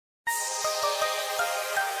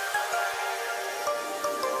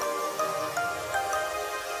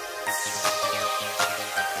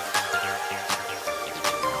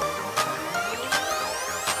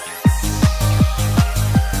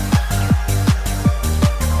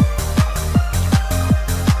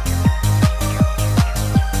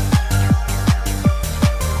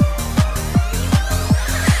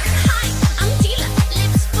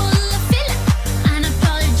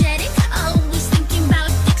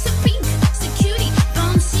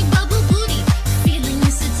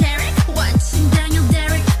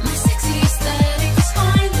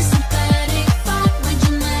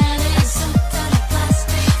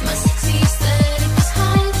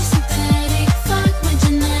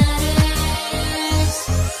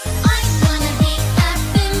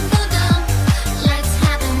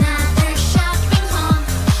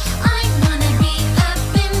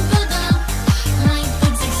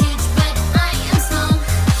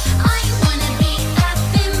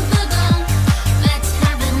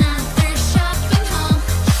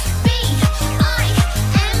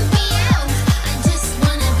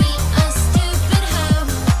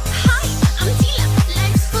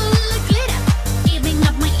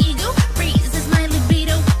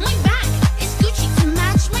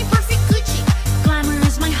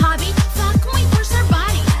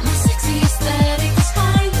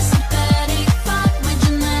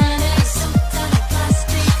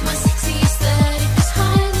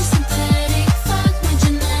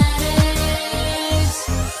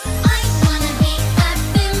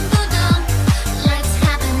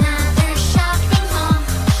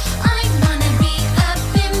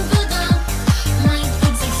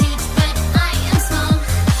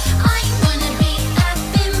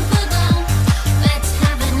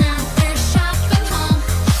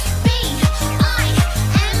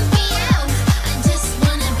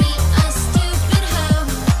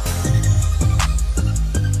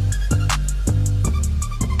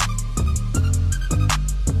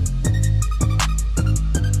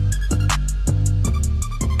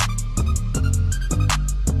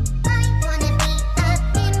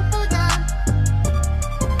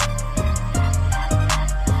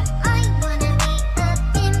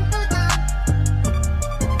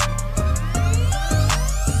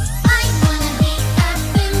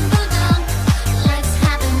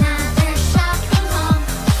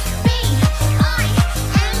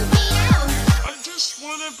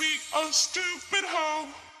stupid hoe.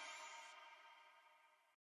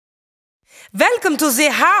 Welcome to the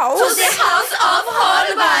house. To the house of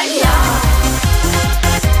holbein, ja.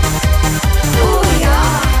 Oh ja,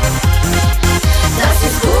 das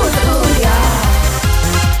ist gut, oh ja.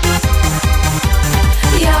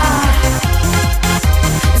 Ja,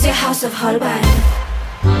 the house of holbein.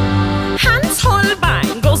 Hans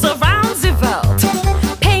Holbein goes around the world,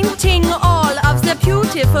 painting all of the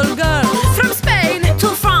beautiful girls. From Spain to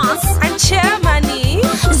France and Germany.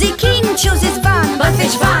 The king chooses one, but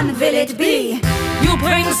which one will it be? You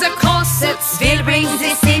bring the corsets, We'll bring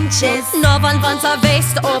the cinches. no one wants a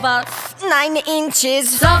waist over 9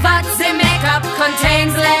 inches. So what the makeup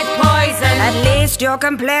contains lead poison. At least your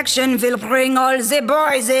complexion will bring all the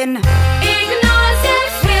boys in. Ignore the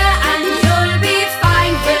fear and you'll be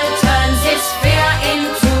fine. We'll turn this fear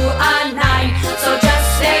into a 9. So just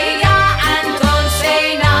say yeah and don't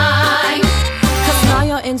say nine. 'Cause now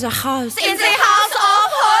you're in the house. In the house of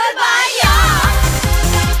holbein, yeah.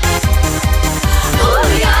 Oh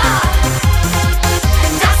yeah,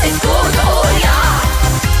 das ist gut, oh yeah.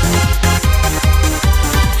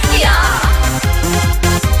 Yeah,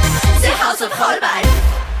 the house of holbein.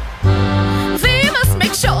 We must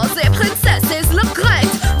make sure the princesses look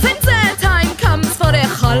great when the time comes for the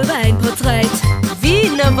Holbein portrait. We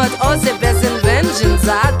know what all the best inventions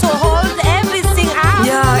are to hold everything out.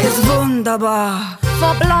 Ja, ist wunderbar.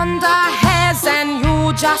 For blonder hairs, and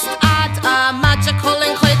you just add a magical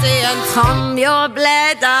ingredient from your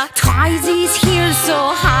bladder. Try these heels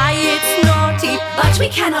so high it's naughty, But we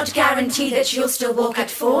cannot guarantee that you'll still walk at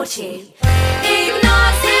 40.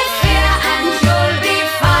 Ignore this fear and you'll be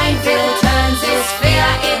fine. We'll turn this fear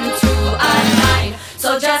into a 9.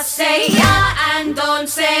 So just say yeah and don't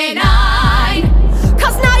say nine.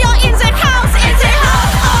 'cause now you're in the house, In the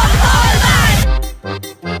house of holbein.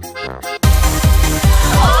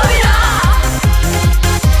 Oh yeah,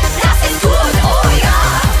 das ist gut, oh yeah.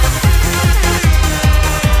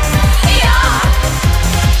 Yeah,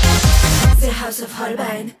 the house of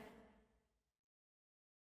holbein.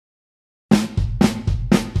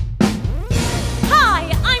 Hi,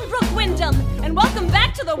 I'm Brooke Wyndham, and welcome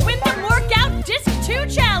back to the Wyndham Workout Disc 2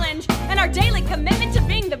 Challenge and our daily commitment to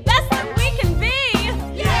being the best that we can be.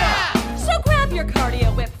 Yeah! So grab your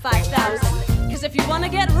cardio whip 5000, because if you want to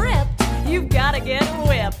get ripped, you've got to get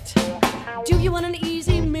whipped. Do you want an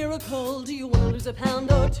easy miracle? Do you want to lose a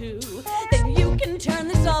pound or 2? Then you can turn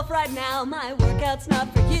this off right now. My workout's not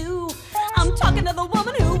for you. I'm talking to the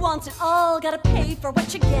woman who wants it all. Gotta pay for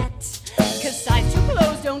what you get. 'Cause size 2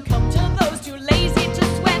 clothes don't come to those too lazy to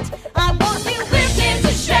sweat. I want you whipped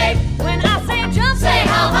into shape. When I say jump, say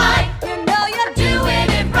how high. You know you're doing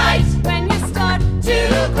it right. When you start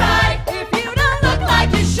to cry, if you don't look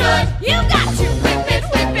like you should, you got to whip it,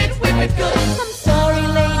 whip it, whip it good. I'm sorry,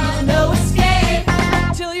 ladies, no escape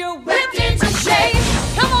till you're whipped into shape.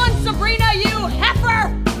 Come on, Sabrina, you heifer,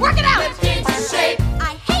 work it out. Whipped into shape.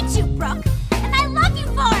 I hate you, Brooke, and I love you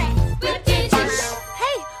for it. Whipped into shape.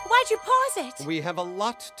 Hey, why'd you pause it? We have a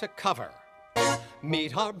lot to cover.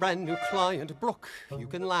 Meet our brand new client, Brooke. You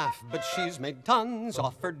can laugh, but she's made tons.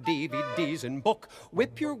 Offer DVDs and book.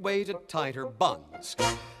 Whip your way to tighter buns.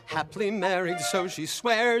 Happily married, so she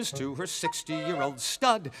swears to her 60-year-old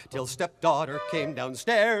stud, till stepdaughter came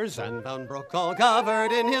downstairs and found Brooke all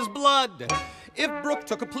covered in his blood. If Brooke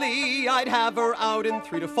took a plea, I'd have her out in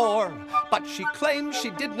 3 to 4. But she claims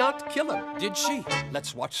she did not kill him. Did she?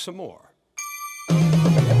 Let's watch some more.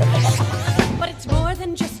 But it's more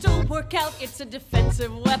than just a workout, it's a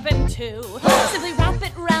defensive weapon too. Simply wrap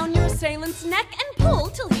it around your assailant's neck and pull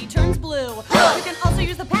till he turns blue. You can also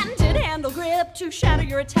use the patented handle grip to shatter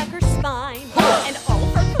your attacker's spine. And all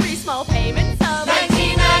for 3 small payments of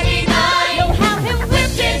 $19.99. You'll have him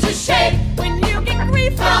whipped into shape when you get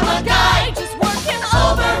grief from a guy. Just work him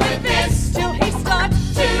over with this till he starts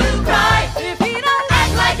to cry. If he don't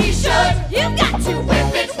act like he should, you've got to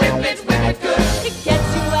whip it, whip it, whip it good. It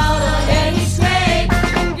gets you out of any scrape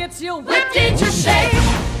and gets you whipped into shape.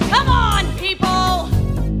 Come on, people!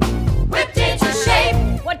 Whipped into shape.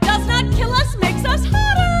 What does not kill us makes us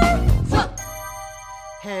hotter.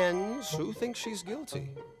 Hands, who thinks she's guilty?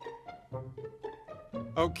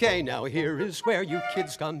 Okay, now here is where you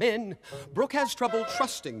kids come in. Brooke has trouble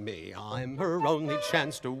trusting me. I'm her only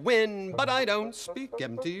chance to win, but I don't speak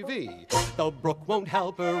MTV. Though Brooke won't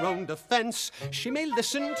help her own defense, she may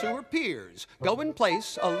listen to her peers. Go and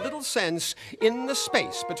place a little sense in the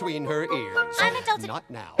space between her ears. I'm adulted. Not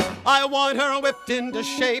now. I want her whipped into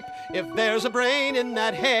shape. If there's a brain in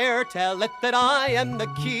that hair, tell it that I am the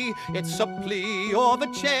key. It's a plea or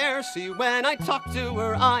the chair. See, when I talk to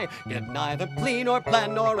her, I get neither plea nor nor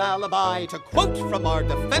plan nor alibi. To quote from our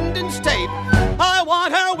defendant's tape, I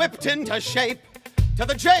want her whipped into shape to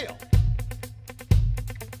the jail.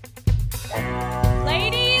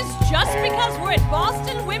 Ladies, just because we're at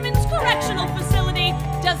Boston Women's Correctional Facility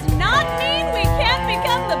does not mean we can't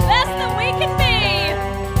become the best that we can be.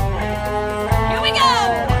 Here we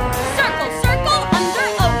go. Circle, circle, under,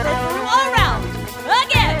 over, through, around.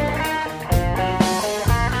 Again.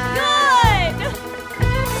 Good.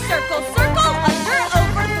 Circle, circle, under,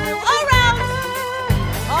 over, through, around.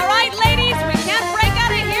 All right, ladies, we can't break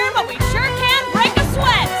out of here, but we sure can break a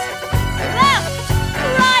sweat. Left,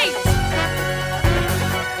 right.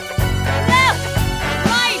 Left,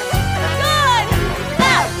 right. Good.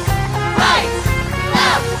 Left, right.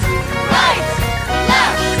 Left, right.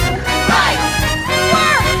 Left, right.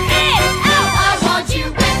 Work it out. I want you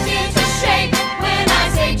whipped into shape. When I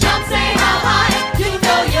say jump, say how high. You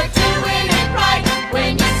know you're doing it right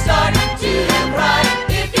when you start to cry.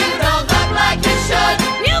 If you don't look like you should,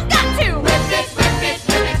 You've got to. whip it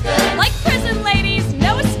good. Like prison ladies,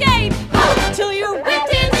 no escape till you're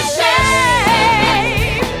whipped into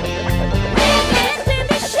shape. Whipped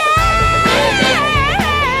into shape.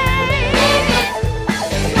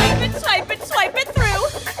 Swipe it, swipe it through.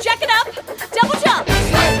 Jack it up, double jump.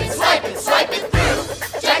 Swipe it through.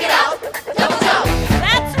 Check it out. Double jump.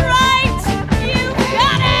 That's right. You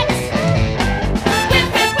got it. Whip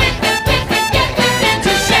it, get whipped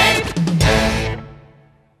into shape.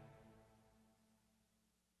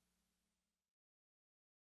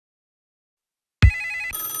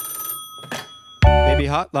 Baby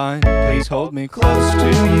hotline, please hold me close to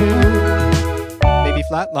you. Baby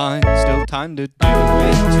flatline, still time to do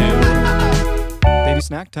it too. Baby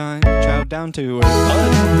snack time, chow down to her butt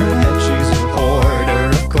in her head. She's a hoarder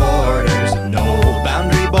of quarters, no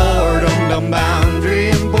boundary boredom, no boundary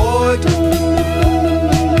and boredom.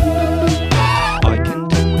 I can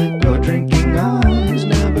tell that your drinking eyes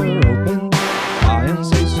never open. I and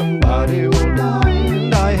say somebody will die,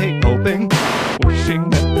 and I hate hoping. Wishing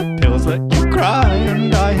that the pills let you cry,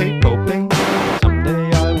 and I hate hoping.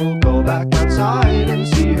 Someday I will go back outside and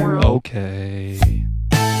see her okay.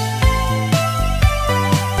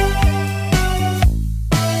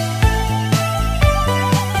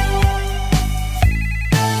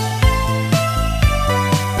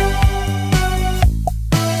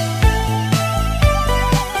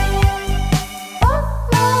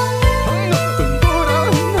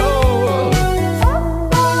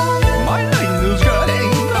 My line is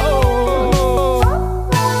getting cold.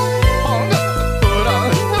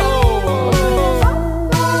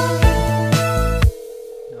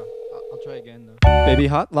 I'll try again though. Baby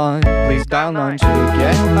hotline, please dial 9 to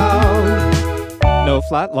get out. No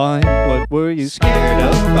flatline, what were you scared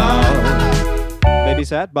about? Baby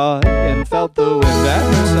sat by and felt the wind, at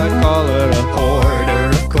first I call her a